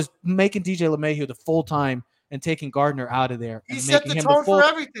 was making DJ LeMahieu the full-time and taking Gardner out of there. He and set the tone for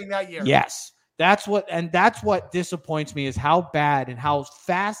everything that year. Yes. That's what disappoints me is how bad and how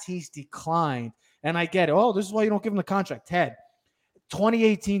fast he's declined. And I get it. Oh, this is why you don't give him the contract. Ted,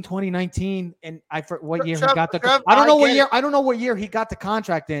 2018, 2019, and I forget what year he got the. I don't know what year. I don't know what year he got the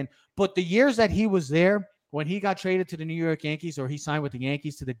contract in. But the years that he was there, when he got traded to the New York Yankees or he signed with the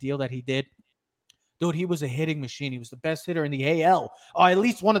Yankees to the deal that he did, dude, he was a hitting machine. He was the best hitter in the AL, or at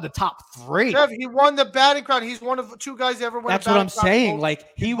least one of the top three. Trev, he won the batting crown. He's one of the 2 guys that ever won. That's what I'm saying. Like,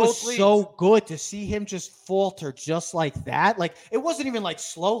 he was so good to see him just falter just like that. Like, it wasn't even like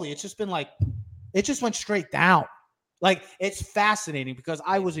slowly. It's just been like, it just went straight down. Like, it's fascinating because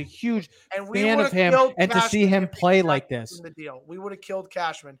I was a huge fan of him, and to see him play like this. The deal. We would have killed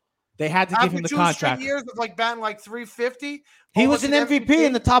Cashman. They had to give him the contract. After 2 years of like batting like 350. He was an MVP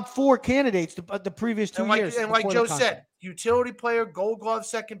in the top 4 candidates the previous 2 years. And like Joe said, utility player, Gold Glove,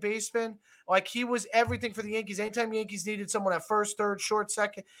 second baseman. Like, he was everything for the Yankees. Anytime the Yankees needed someone at first, third, short,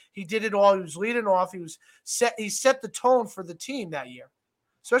 second, he did it all. He was leading off. He set the tone for the team that year,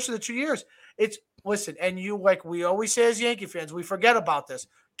 especially the 2 years. Listen, and we always say as Yankee fans, we forget about this.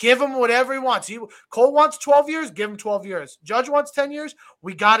 Give him whatever he wants. Cole wants 12 years, give him 12 years. Judge wants 10 years.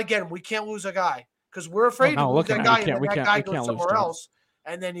 We got to get him. We can't lose a guy because we're afraid to lose that guy, and then that guy goes somewhere else,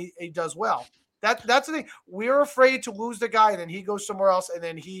 and then he does well. That's the thing. We're afraid to lose the guy, and then he goes somewhere else, and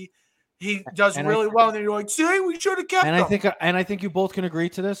then he does really well, and then you're like, see, we should have kept him. I think you both can agree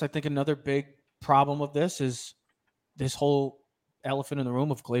to this. I think another big problem of this is this whole elephant in the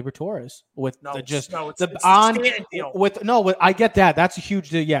room of Gleyber Torres I get that. That's a huge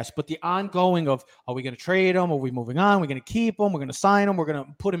deal, yes. But the ongoing of, are we going to trade him? Are we moving on? We're going to keep him. We're going to sign him. We're going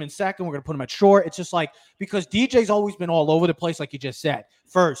to put him in second. We're going to put him at short. It's just like, because DJ's always been all over the place, like you just said.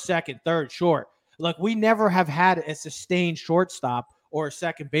 First, second, third, short. Like, we never have had a sustained shortstop or a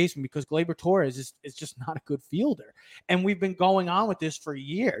second baseman because Gleyber Torres is just not a good fielder. And we've been going on with this for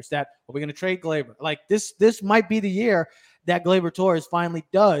years that, are we going to trade Gleyber? Like, this might be the year that Gleyber Torres finally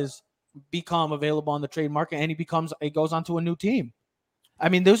does become available on the trade market and he goes on to a new team. I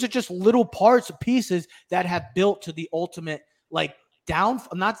mean, those are just little parts, pieces that have built to the ultimate, like, I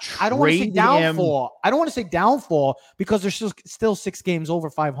don't want to say downfall. I don't want to say downfall because there's still 6 games over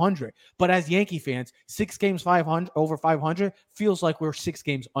 500. But as Yankee fans, 6 games over 500 feels like we're 6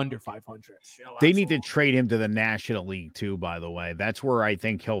 games under 500. They need to trade him to the National League too, by the way. That's where I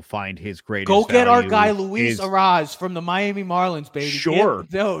think he'll find his greatest Go get value. our guy Luis Araz from the Miami Marlins, baby. Sure.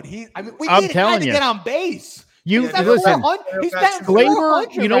 Dude, I'm telling you, get on base. He's listen, he's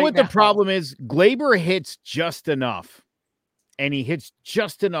Gleyber, you know what the problem is? Gleyber hits just enough. And he hits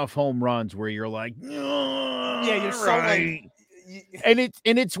just enough home runs where you're like, you're so right. And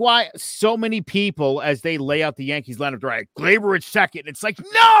it's why so many people, as they lay out the Yankees lineup, they're like, Gleyber at second. It's like,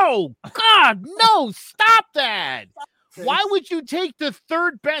 no, God, no, stop that. Why would you take the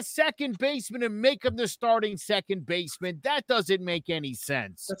third best second baseman and make him the starting second baseman? That doesn't make any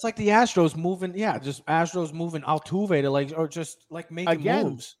sense. It's like the Astros moving, Astros moving Altuve to making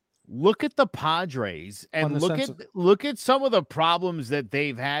moves. Look at the Padres and look at some of the problems that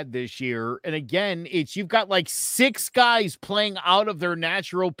they've had this year. And again, you've got like 6 guys playing out of their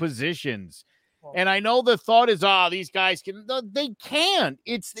natural positions. And I know the thought is, these guys they can't.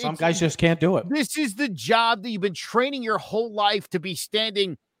 Some guys just can't do it. This is the job that you've been training your whole life to be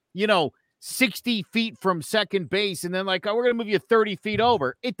standing, 60 feet from second base. And then we're going to move you 30 feet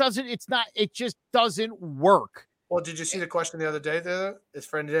over. It just doesn't work. Well, did you see the question the other day? Is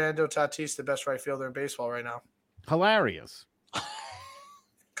Fernando Tatis the best right fielder in baseball right now? Hilarious.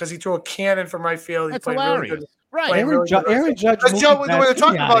 Because he threw a cannon from right field. That's hilarious. Really good, right. Aaron Judge. Joe, the way they're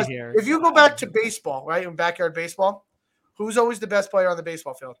talking about is, if you go back to baseball, right, in backyard baseball, who's always the best player on the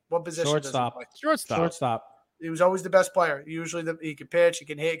baseball field? What position Shortstop. does he play? Shortstop. He was always the best player. Usually he can pitch, he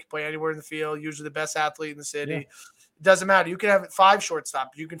can hit, he can play anywhere in the field. Usually the best athlete in the city. Yeah. It doesn't matter. You can have 5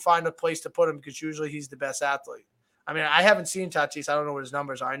 shortstops. You can find a place to put him because usually he's the best athlete. I mean, I haven't seen Tatis. I don't know what his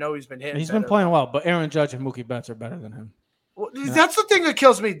numbers are. I know he's been hitting. He's been playing well, but Aaron Judge and Mookie Betts are better than him. Well, that's the thing that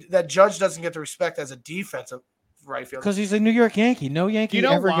kills me, that Judge doesn't get the respect as a defensive right fielder. Because he's a New York Yankee. No Yankee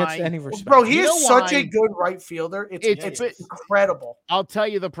ever gets any respect. Bro, he is such a good right fielder. It's incredible. I'll tell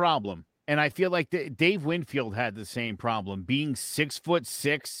you the problem. And I feel like Dave Winfield had the same problem, being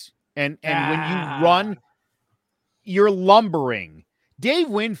 6'6", and when you run, you're lumbering. Dave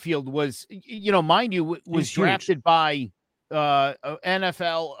Winfield was, mind you, was drafted by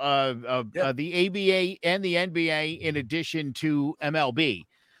NFL, the ABA and the NBA in addition to MLB.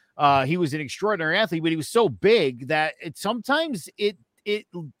 He was an extraordinary athlete, but he was so big that sometimes it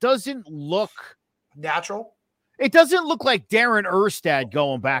doesn't look natural. It doesn't look like Darren Erstad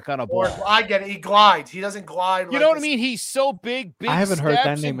going back on a ball. I get it. He glides. He doesn't glide. You know what I mean? He's so big. I haven't heard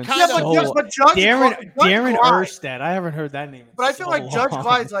that name in but Judge Darren Erstad. I haven't heard that name. But I feel like Judge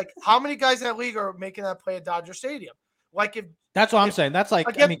glides. Like, how many guys in that league are making that play at Dodger Stadium? Like, if that's what I'm saying. That's like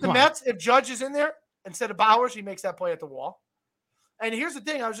against the Mets. If Judge is in there instead of Bowers, he makes that play at the wall. And here's the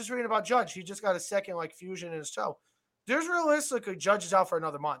thing: I was just reading about Judge. He just got a second fusion in his toe. There's realistically Judge is out for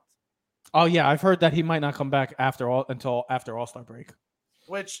another month. Oh yeah, I've heard that he might not come back until after All-Star break.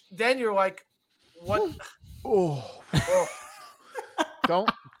 Which then you're like, what? Don't.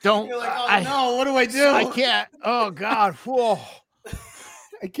 You're like, no, what do I do? I can't. Oh God. Whoa.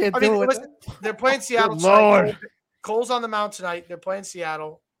 I can't do it. Listen, they're playing Seattle. Lord. Cole's on the mound tonight. They're playing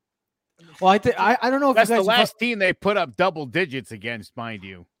Seattle. Well, I don't know if that's the last team they put up double digits against, mind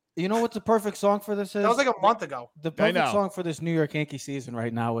you. You know what the perfect song for this is? That was like a month ago. The perfect song for this New York Yankee season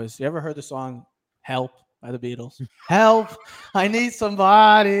right now is, you ever heard the song Help by the Beatles? Help, I need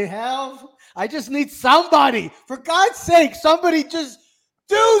somebody, help. I just need somebody. For God's sake, somebody just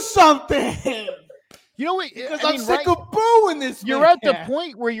do something. You know what? Because I'm sick of booing this. You're at the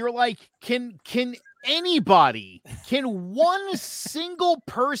point where you're like, can one single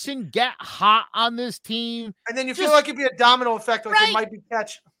person get hot on this team? And then you feel like it'd be a domino effect, like it might be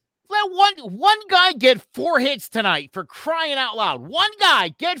catch. Let one guy get 4 hits tonight, for crying out loud. One guy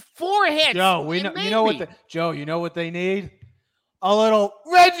get 4 hits. Joe, you know what they need? A little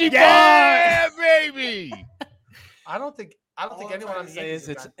Reggie Bond. Yeah, baby. I don't think anyone on the Yankees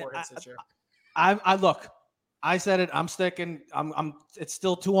has gotten 4 hits this year. Look. I said it. I'm sticking. It's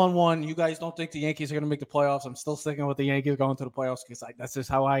still 2-1. You guys don't think the Yankees are going to make the playoffs. I'm still sticking with the Yankees going to the playoffs because that's just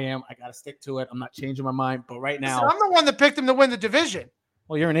how I am. I got to stick to it. I'm not changing my mind. But right now, I'm the one that picked them to win the division.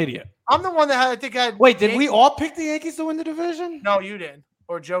 Well, you're an idiot. I'm the one that I think had. Wait, did we all pick the Yankees to win the division? No, you didn't,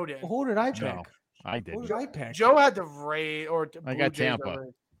 or Joe did. Well, who did I pick? No, I did. Who did I pick? Joe had the Rays or I got Tampa.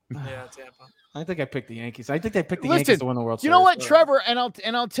 Yeah, Tampa. I think I picked the Yankees. I think they picked the Yankees to win the World Series. You know what, Trevor? And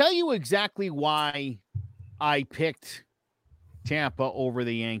I'll tell you exactly why I picked Tampa over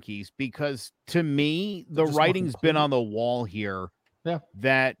the Yankees, because to me, the writing's been on the wall here. Yeah.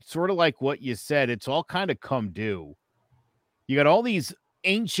 That sort of like what you said, it's all kind of come due. You got all these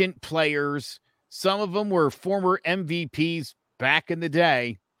ancient players. Some of them were former MVPs back in the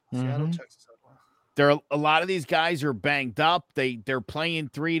day. Mm-hmm. A lot of these guys are banged up. They're playing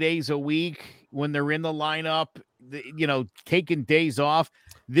 3 days a week when they're in the lineup, taking days off.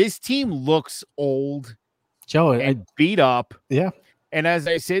 This team looks old. Joe, and beat up. Yeah. And as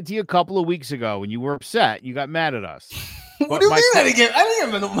I said to you a couple of weeks ago, when you were upset, you got mad at us. What do you mean I didn't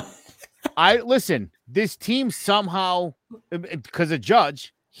get listen, this team somehow, because of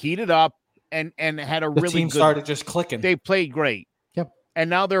Judge, heated up and had a really team good, started just clicking. They played great. Yep. And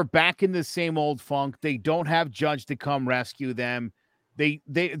now they're back in the same old funk. They don't have Judge to come rescue them.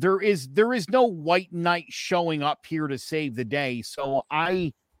 There is no white knight showing up here to save the day. So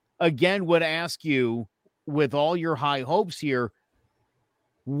I again would ask you, with all your high hopes here,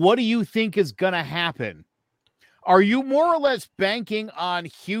 what do you think is going to happen? Are you more or less banking on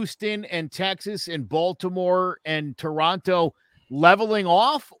Houston and Texas and Baltimore and Toronto leveling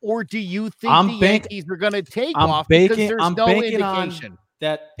off, or do you think Yankees are going to take off because there's no indication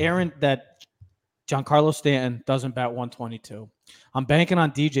that Giancarlo Stanton doesn't bat 122? I'm banking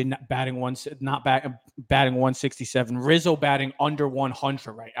on DJ batting 167. Rizzo batting under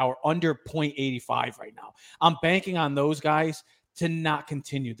 100 right now, or under 0.85 right now. I'm banking on those guys to not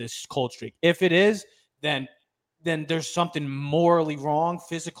continue this cold streak. If it is, then there's something morally wrong,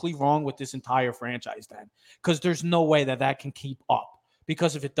 physically wrong with this entire franchise then, because there's no way that can keep up.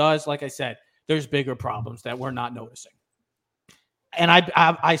 Because if it does, like I said, there's bigger problems that we're not noticing. And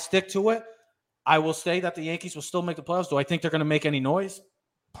I stick to it. I will say that the Yankees will still make the playoffs. Do I think they're going to make any noise?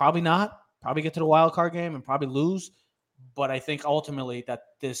 Probably not. Probably get to the wild card game and probably lose. But I think ultimately that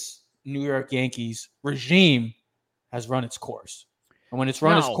this New York Yankees regime has run its course. And when it's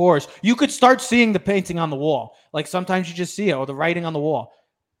run its course, you could start seeing the painting on the wall. Like sometimes you just see it, or the writing on the wall.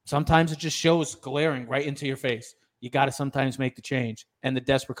 Sometimes it just shows glaring right into your face. you got to sometimes make the change and the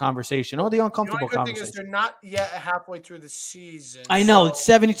desperate conversation or the uncomfortable The only good conversation. thing is they're not yet halfway through the season. I know it's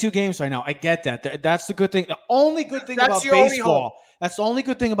 72 games right now. I get that. That's the good thing. The only good thing about baseball. That's the only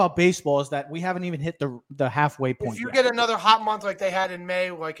good thing about baseball is that we haven't even hit the halfway point. If you yet. get another hot month like they had in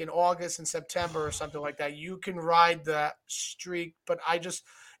May, like in August and September or something like that, you can ride that streak. But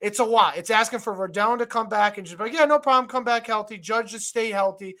it's a lot. It's asking for Rodon to come back and just be like, yeah, no problem, come back healthy. Judge to stay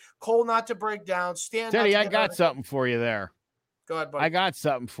healthy. Cole not to break down. Teddy, I got something for you there. Go ahead, buddy. I got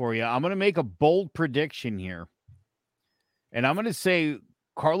something for you. I'm going to make a bold prediction here. And I'm going to say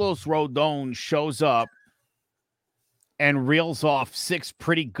Carlos Rodon shows up and reels off 6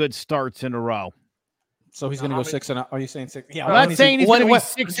 pretty good starts in a row. So he's going to go 6-0. Are you saying 6? Yeah, I'm not saying he's going to be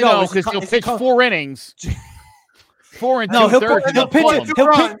 6-0 because he'll pitch 4 innings. 4 and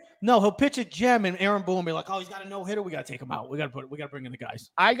 2/3. He'll pitch a gem, and Aaron Boone will be like, "Oh, he's got a no-hitter. We got to take him out. We got to bring in the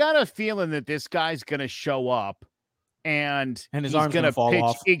guys." I got a feeling that this guy's going to show up, and his he's arm's going to fall pitch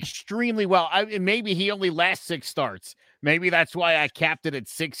off extremely well. Maybe he only lasts 6 starts. Maybe that's why I capped it at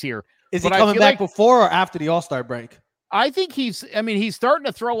 6 here. Is he coming back before or after the All-Star break? I think he's starting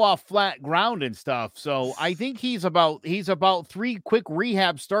to throw off flat ground and stuff. So I think he's about 3 quick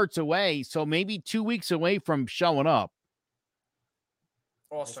rehab starts away. So maybe 2 weeks away from showing up.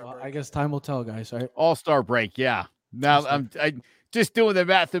 All-Star break. I guess time will tell, guys. Right? All-Star break, yeah. Now I'm just doing the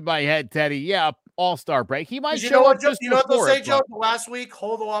math in my head, Teddy. Yeah, All-Star break. He might show up just what they'll say, Joe? But last week,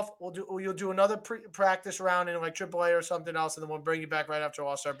 hold off. You'll do another practice round in like AAA or something else, and then we'll bring you back right after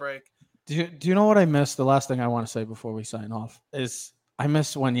All-Star break. Do you know what I missed? The last thing I want to say before we sign off is I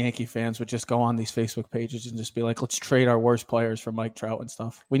miss when Yankee fans would just go on these Facebook pages and just be like, let's trade our worst players for Mike Trout and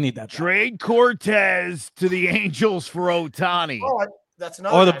stuff. We need that. Trade Cortez to the Angels for Ohtani. Oh, that's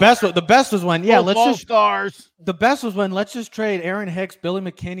another. Or the best was when, stars. The best was when let's just trade Aaron Hicks, Billy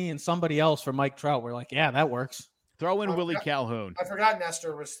McKinney, and somebody else for Mike Trout. We're like, yeah, that works. Throw in Willie Calhoun. I forgot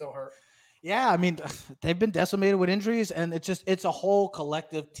Nestor was still hurt. Yeah, I mean, they've been decimated with injuries, and it's a whole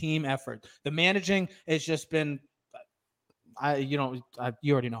collective team effort. The managing has just been, you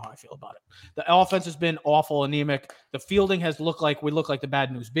already know how I feel about it. The offense has been awful, anemic. The fielding has looked like the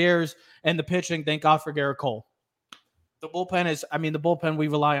bad news Bears, and the pitching, thank God for Garrett Cole. The bullpen we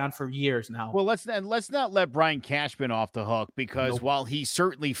rely on for years now. Well, let's not let Brian Cashman off the hook because while he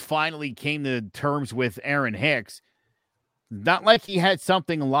certainly finally came to terms with Aaron Hicks, not like he had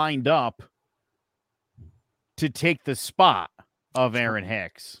something lined up to take the spot of Aaron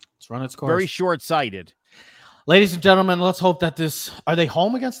Hicks. Let's run its course. Very short-sighted. Ladies and gentlemen, let's hope that are they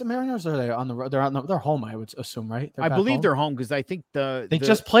home against the Mariners or are they on the road? They're home, I would assume, right? I believe they're home because I think they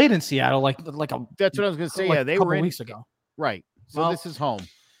just played in Seattle that's what I was going to say. Like yeah, they were in weeks ago. Right. So this is home.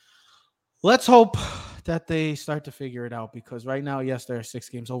 Let's hope that they start to figure it out because right now, yes, there are 6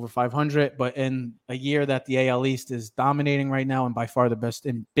 games over 500, but in a year that the AL East is dominating right now and by far the best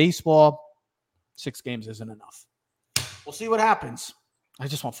in baseball, 6 games isn't enough. We'll see what happens. I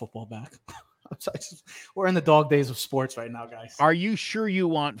just want football back. We're in the dog days of sports right now, guys. Are you sure you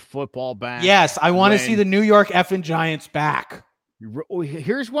want football back? Yes, I want to see the New York effing Giants back.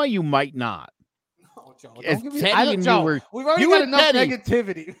 Here's why you might not. No, Joe, we've already got enough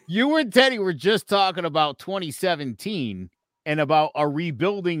negativity. You and Teddy were just talking about 2017 and about a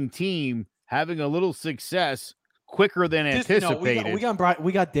rebuilding team having a little success quicker than anticipated.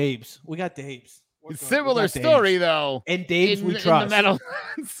 We got Dabes. We got Dabes. Similar story, though. And Dave's we trust. No,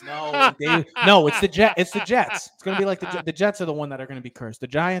 it's the Jets. It's the Jets. It's going to be like the Jets are the one that are going to be cursed. The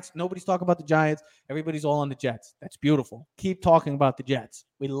Giants, nobody's talking about the Giants. Everybody's all on the Jets. That's beautiful. Keep talking about the Jets.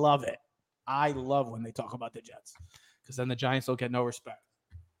 We love it. I love when they talk about the Jets because then the Giants don't get no respect.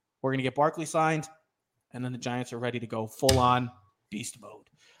 We're going to get Barkley signed, and then the Giants are ready to go full-on beast mode.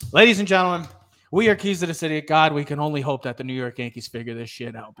 Ladies and gentlemen, we are Keys to the City. God, we can only hope that the New York Yankees figure this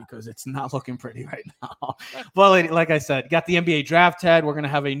shit out because it's not looking pretty right now. Well, like I said, got the NBA draft, Ted. We're going to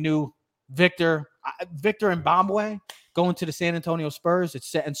have a new Victor Mbambe going to the San Antonio Spurs. It's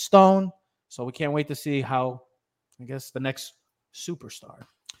set in stone. So we can't wait to see how, I guess, the next superstar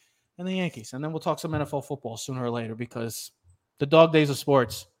and the Yankees. And then we'll talk some NFL football sooner or later because the dog days of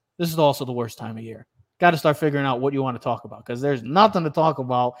sports, this is also the worst time of year. Got to start figuring out what you want to talk about because there's nothing to talk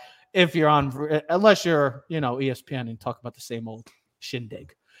about if you're on, unless you're, ESPN and talk about the same old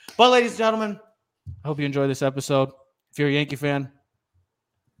shindig. But ladies and gentlemen, I hope you enjoy this episode. If you're a Yankee fan,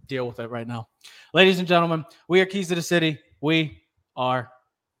 deal with it right now. Ladies and gentlemen, we are Keys to the City. We are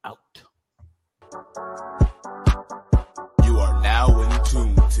out. You are now in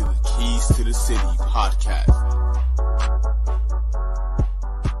tune to the Keys to the City podcast.